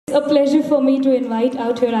A pleasure for me to invite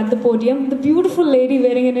out here at the podium the beautiful lady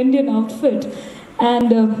wearing an Indian outfit,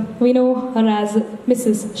 and we know her as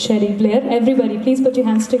Mrs. Cherie Blair. Everybody, please put your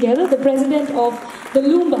hands together. The president of the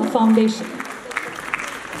Loomba Foundation.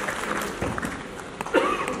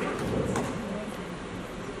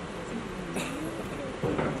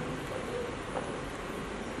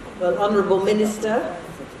 Well, Honourable Minister,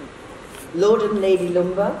 Lord and Lady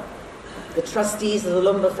Loomba, the trustees of the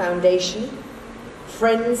Loomba Foundation,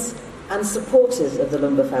 friends and supporters of the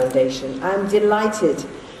Loomba Foundation, I'm delighted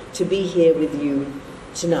to be here with you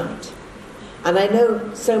tonight. And I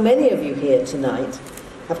know so many of you here tonight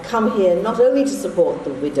have come here not only to support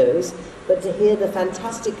the widows, but to hear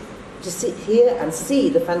hear and see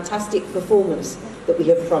the fantastic performance that we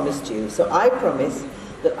have promised you. So I promise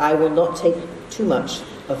that I will not take too much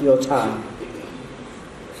of your time.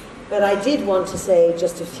 But I did want to say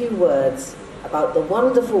just a few words about the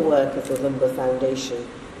wonderful work of the Loomba Foundation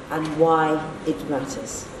and why it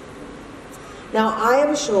matters. Now, I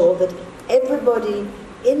am sure that everybody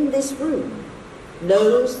in this room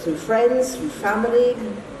knows through friends, through family,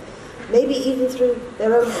 maybe even through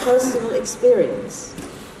their own personal experience,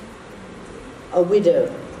 a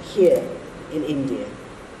widow here in India.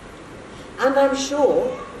 And I'm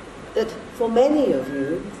sure that for many of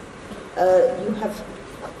you, you have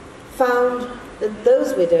found that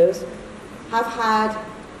those widows have had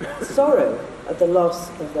sorrow at the loss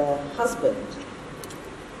of their husband.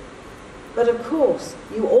 But of course,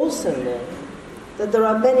 you also know that there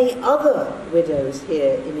are many other widows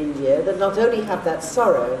here in India that not only have that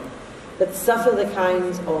sorrow, but suffer the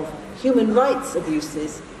kinds of human rights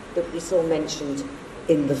abuses that we saw mentioned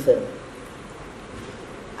in the film.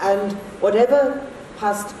 And whatever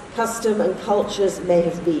past custom and cultures may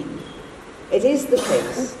have been, it is the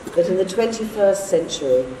case that in the 21st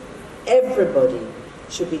century, everybody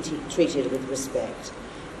should be treated with respect.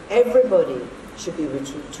 Everybody should be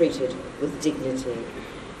treated with dignity.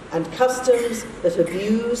 And customs that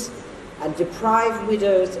abuse and deprive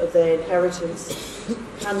widows of their inheritance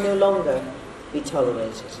can no longer be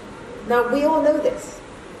tolerated. Now, we all know this,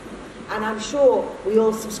 and I'm sure we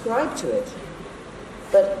all subscribe to it.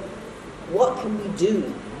 But what can we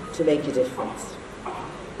do to make a difference?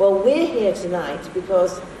 Well, we're here tonight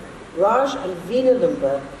because Raj and Veena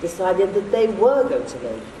Loomba decided that they were going to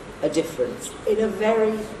make a difference in a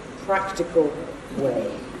very practical way.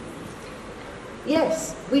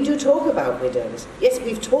 Yes, we do talk about widows. Yes,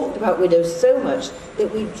 we've talked about widows so much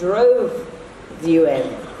that we drove the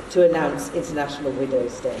UN to announce International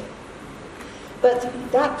Widows' Day. But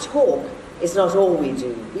that talk is not all we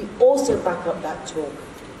do. We also back up that talk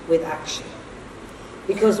with action,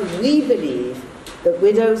 because we believe that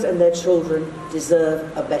widows and their children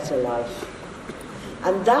deserve a better life.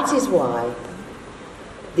 And that is why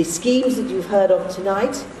the schemes that you've heard of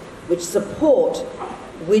tonight, which support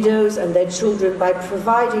widows and their children by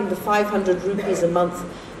providing the 500 rupees a month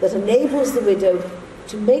that enables the widow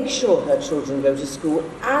to make sure her children go to school,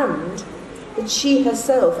 and that she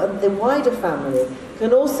herself and the wider family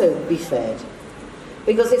can also be fed.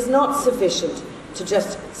 Because it's not sufficient to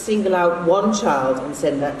just single out one child and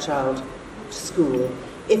send that child to school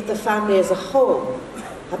if the family as a whole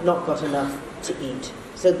have not got enough to eat.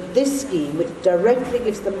 So this scheme, which directly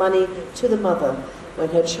gives the money to the mother when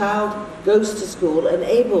her child goes to school,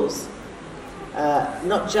 enables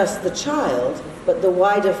not just the child, but the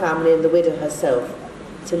wider family and the widow herself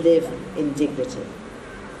to live in dignity.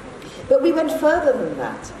 But we went further than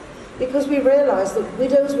that, because we realised that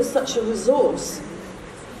widows were such a resource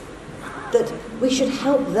that we should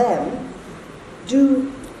help them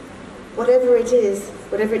do whatever it is,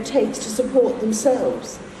 whatever it takes to support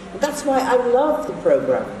themselves. And that's why I love the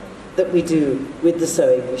programme that we do with the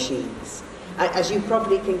sewing machines. As you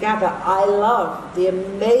probably can gather, I love the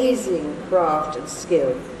amazing craft and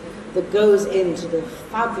skill that goes into the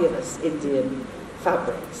fabulous Indian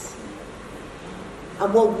fabrics.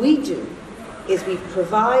 And what we do is we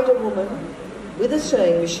provide a woman with a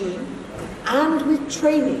sewing machine and with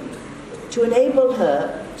training to enable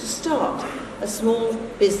her to start a small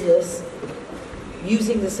business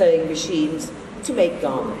using the sewing machines to make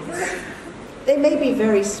garments. They may be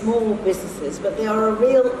very small businesses, but they are a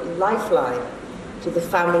real lifeline to the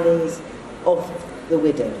families of the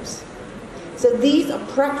widows. So these are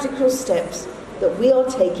practical steps that we are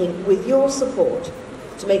taking with your support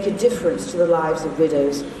to make a difference to the lives of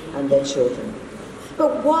widows and their children.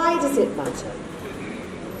 But why does it matter?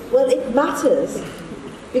 Well, it matters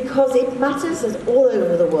because it matters as all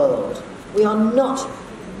over the world. We are not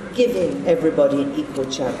giving everybody an equal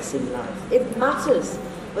chance in life. It matters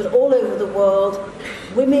that all over the world,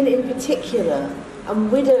 women in particular, and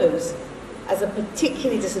widows as a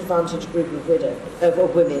particularly disadvantaged group of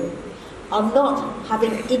women, are not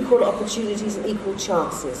having equal opportunities and equal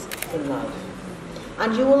chances in life.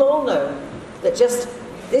 And you will all know that just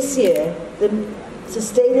this year, the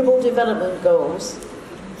Sustainable Development Goals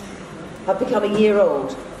have become a year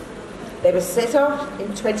old. They were set out in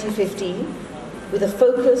 2015 with a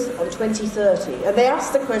focus on 2030. And they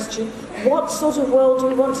asked the question, what sort of world do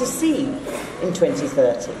we want to see in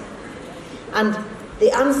 2030? And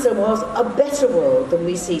the answer was a better world than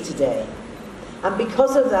we see today. And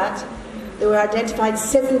because of that, there were identified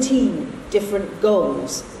 17 different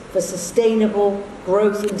goals for sustainable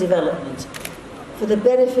growth and development for the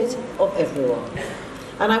benefit of everyone.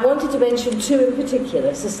 And I wanted to mention two in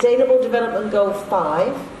particular: Sustainable Development Goal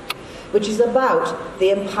 5, which is about the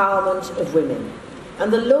empowerment of women.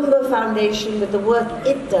 And the Loomba Foundation, with the work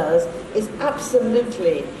it does, is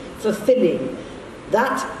absolutely fulfilling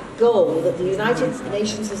that goal that the United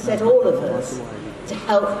Nations has set all of us to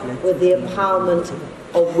help with the empowerment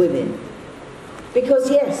of women.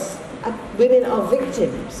 Because yes, women are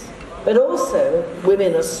victims, but also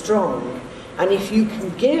women are strong. And if you can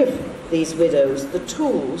give these widows the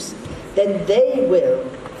tools, then they will,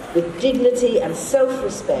 with dignity and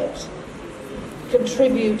self-respect,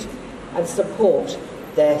 contribute and support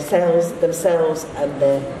themselves and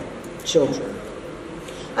their children.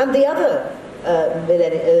 And the other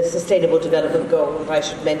Sustainable Development Goal that I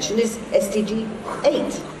should mention is SDG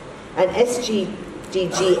 8. And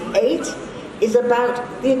SDG 8 is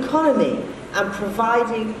about the economy and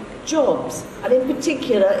providing jobs. And in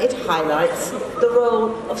particular, it highlights the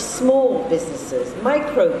role of small businesses,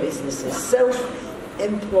 micro businesses,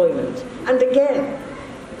 self-employment. And again,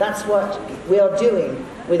 that's what we are doing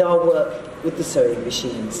with our work with the sewing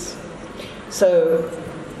machines. So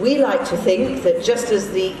we like to think that just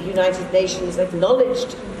as the United Nations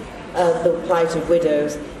acknowledged the plight of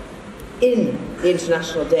widows in the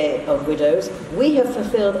International Day of Widows, we have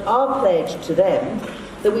fulfilled our pledge to them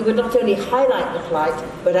that we would not only highlight the plight,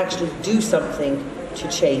 but actually do something to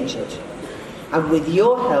change it. And with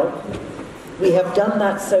your help, we have done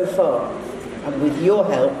that so far. And with your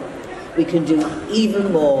help, we can do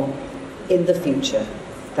even more in the future.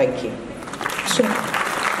 Thank you. Sure.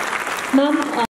 Ma'am,